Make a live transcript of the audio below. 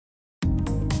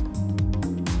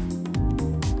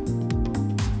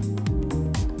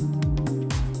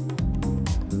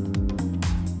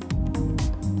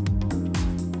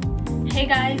Hey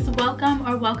guys,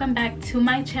 welcome back to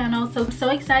my channel. So I'm so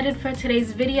excited for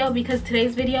today's video because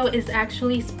today's video is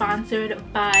actually sponsored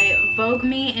by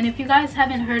Voogueme. And if you guys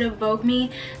haven't heard of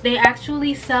Voogueme, they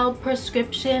actually sell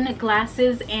prescription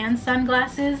glasses and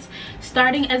sunglasses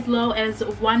starting as low as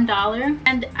 $1.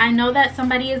 And I know that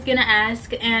somebody is gonna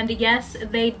ask, and yes,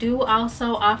 they do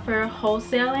also offer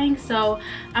wholesaling. So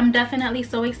I'm definitely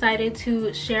so excited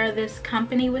to share this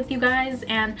company with you guys,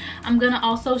 and I'm gonna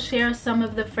also share some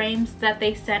of the frames that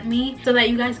they sent me so that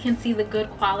you guys can see the good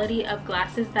quality of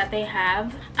glasses that they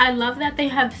have. I love that they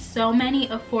have so many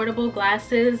affordable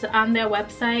glasses on their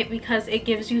website because it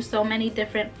gives you so many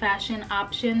different fashion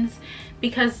options.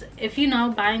 Because if you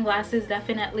know, buying glasses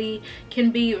definitely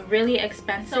can be really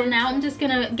expensive. So now I'm just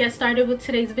gonna get started with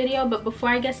today's video, but before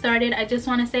I get started, I just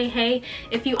want to say, hey,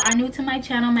 if you are new to my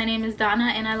channel, my name is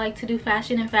Donna and I like to do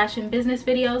fashion and fashion business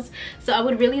videos. So I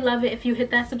would really love it if you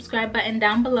hit that subscribe button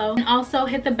down below, and also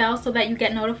hit the bell so that you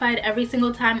get notified every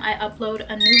single time I upload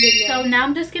a new video. So now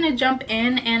I'm just gonna jump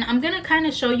in and I'm gonna kind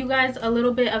of show you guys a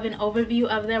little bit of an overview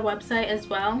of their website as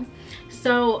well.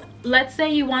 So let's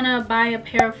say you want to buy a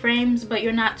pair of frames but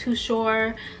you're not too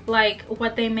sure like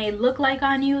what they may look like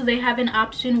on you. They have an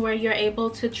option where you're able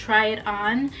to try it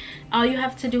on. All you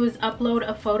have to do is upload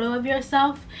a photo of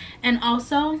yourself, and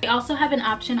also they also have an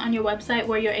option on your website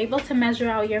where you're able to measure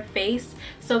out your face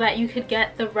so that you could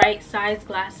get the right size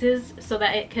glasses so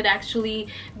that it could actually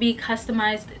be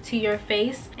customized to your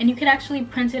face, and you could actually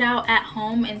print it out at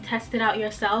home and test it out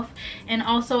yourself. And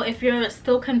also, if you're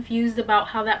still confused about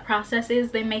how that process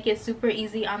is, they make it super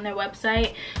easy on their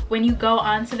website. When you go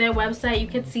onto their website, you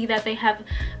could see that they have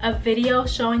a video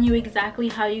showing you exactly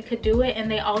how you could do it,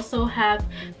 and they also have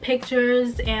pictures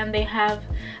and they have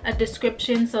a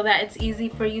description so that it's easy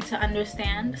for you to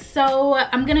understand. So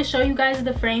I'm gonna show you guys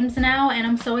the frames now, and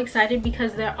I'm so excited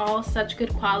because they're all such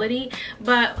good quality.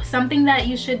 But something that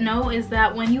you should know is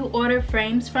that when you order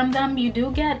frames from them, you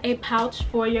do get a pouch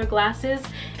for your glasses,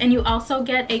 and you also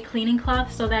get a cleaning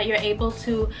cloth so that you're able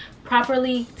to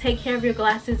properly take care of your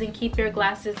glasses and keep your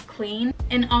glasses clean.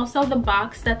 And also, the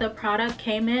box that the product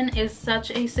came in is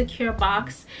such a secure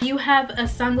box. You have a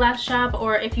sunglass shop,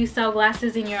 or if you sell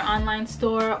glasses in your online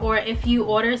store, or if you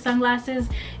order sunglasses,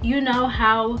 you know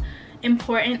how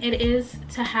important it is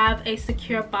to have a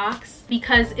secure box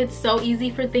because it's so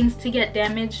easy for things to get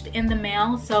damaged in the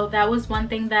mail. So that was one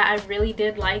thing that I really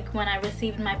did like when I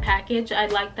received my package. I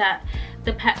liked that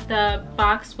the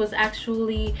box was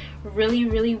actually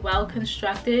really well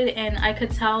constructed, and I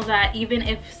could tell that even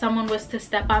if someone was to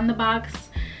step on the box,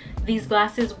 these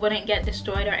glasses wouldn't get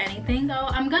destroyed or anything. So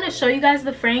I'm gonna show you guys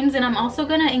the frames, and I'm also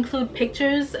gonna include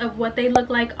pictures of what they look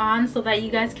like on so that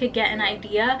you guys could get an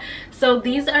idea. So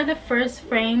these are the first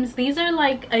frames. These are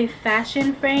like a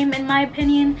fashion frame in my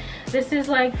opinion. This is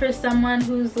like for someone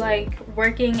who's like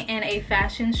working in a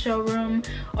fashion showroom,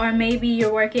 or maybe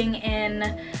you're working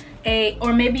in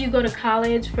or maybe you go to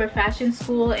college for fashion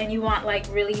school and you want like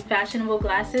really fashionable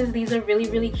glasses. These are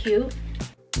really cute.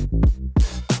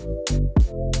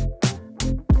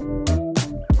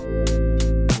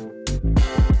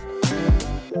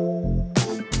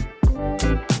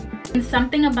 And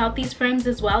something about these frames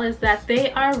as well is that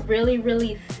they are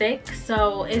really thick,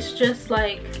 so it's just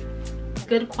like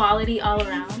good quality all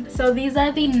around. So these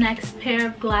are the next pair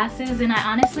of glasses, and I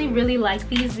honestly really like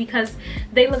these because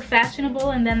they look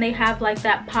fashionable and then they have like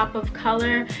that pop of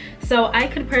color. So I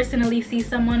could personally see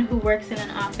someone who works in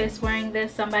an office wearing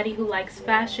this, somebody who likes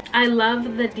fashion. I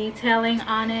love the detailing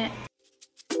on it.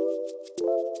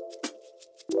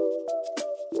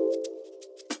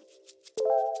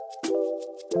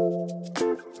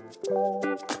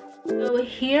 So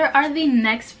here are the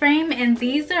next frame, and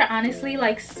these are honestly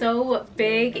like so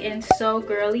big and so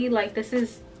girly. Like, this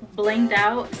is blinged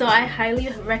out, so I highly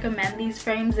recommend these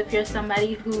frames if you're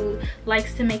somebody who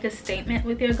likes to make a statement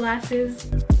with your glasses.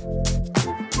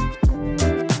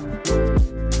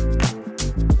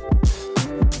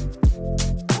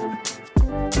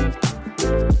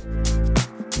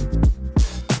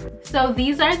 So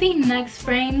these are the next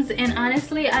frames, and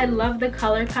honestly I love the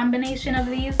color combination of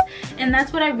these, and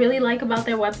that's what I really like about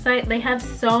their website. They have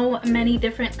so many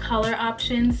different color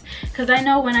options, because I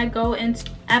know when I go in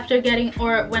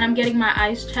when I'm getting my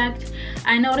eyes checked,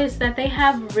 I notice that they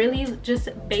have really just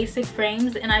basic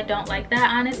frames, and I don't like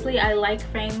that. Honestly, I like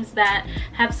frames that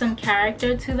have some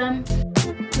character to them.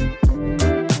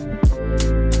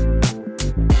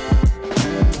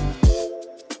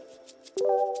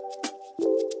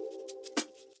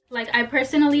 Like, I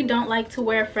personally don't like to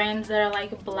wear frames that are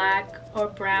like black or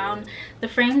brown. The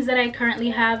frames that I currently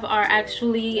have are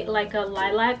actually like a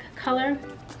lilac color.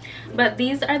 But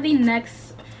these are the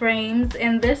next frames,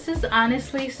 and this is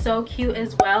honestly so cute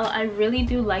as well. I really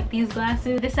do like these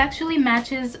glasses. This actually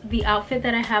matches the outfit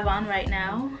that I have on right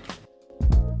now.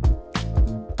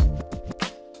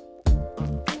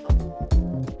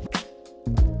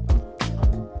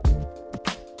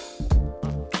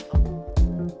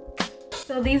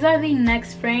 So these are the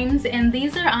next frames, and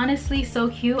these are honestly so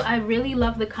cute. I really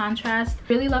love the contrast.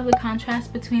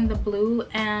 Between the blue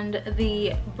and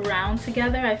the brown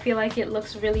together. I feel like it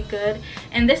looks really good.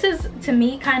 And this is, to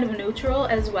me, kind of neutral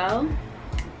as well.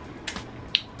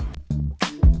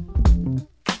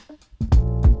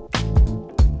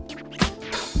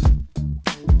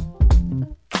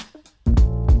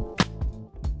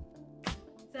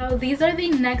 So these are the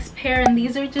next pair, and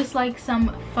these are just like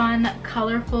some fun,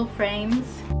 colorful frames.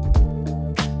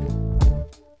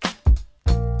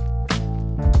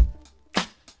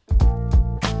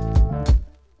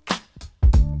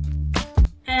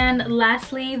 And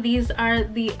lastly, these are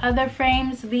the other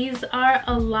frames. These are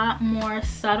a lot more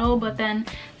subtle, but then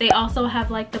they also have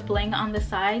like the bling on the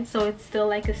side, so it's still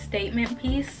like a statement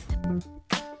piece.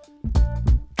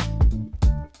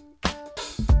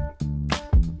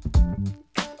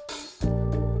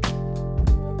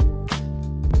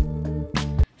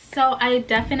 So I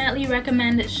definitely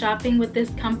recommend shopping with this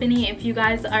company if you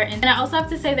guys are in. And I also have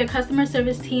to say their customer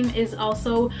service team is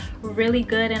also really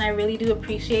good, and I really do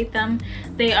appreciate them.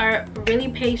 They are really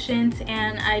patient,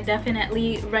 and I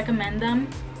definitely recommend them.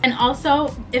 And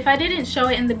also, if I didn't show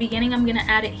it in the beginning, I'm gonna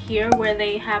add it here where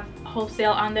they have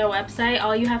wholesale on their website.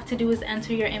 All you have to do is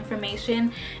enter your information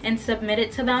and submit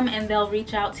it to them, and they'll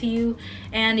reach out to you,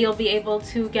 and you'll be able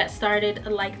to get started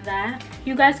like that.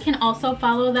 You guys can also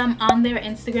follow them on their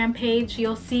Instagram page.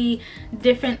 You'll see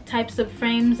different types of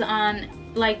frames on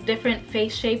like different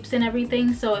face shapes and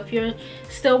everything. So if you're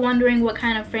still wondering what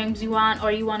kind of frames you want, or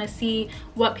you want to see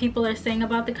what people are saying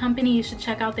about the company, you should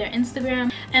check out their Instagram.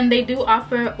 And they do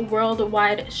offer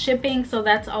worldwide shipping, so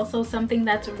that's also something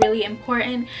that's really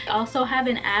important. They also have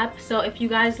an app, so if you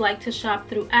guys like to shop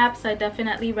through apps, I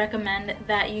definitely recommend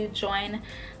that you join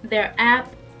their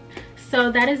app. So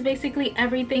that is basically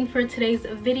everything for today's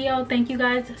video. Thank you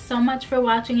guys so much for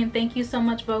watching, and thank you so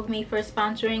much Voogueme for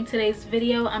sponsoring today's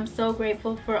video. I'm so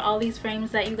grateful for all these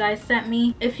frames that you guys sent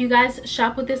me. If you guys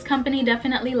shop with this company,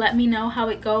 definitely let me know how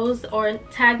it goes, or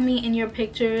tag me in your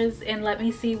pictures and let me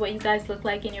see what you guys look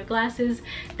like in your glasses.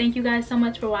 Thank you guys so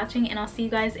much for watching, and I'll see you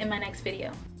guys in my next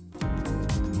video.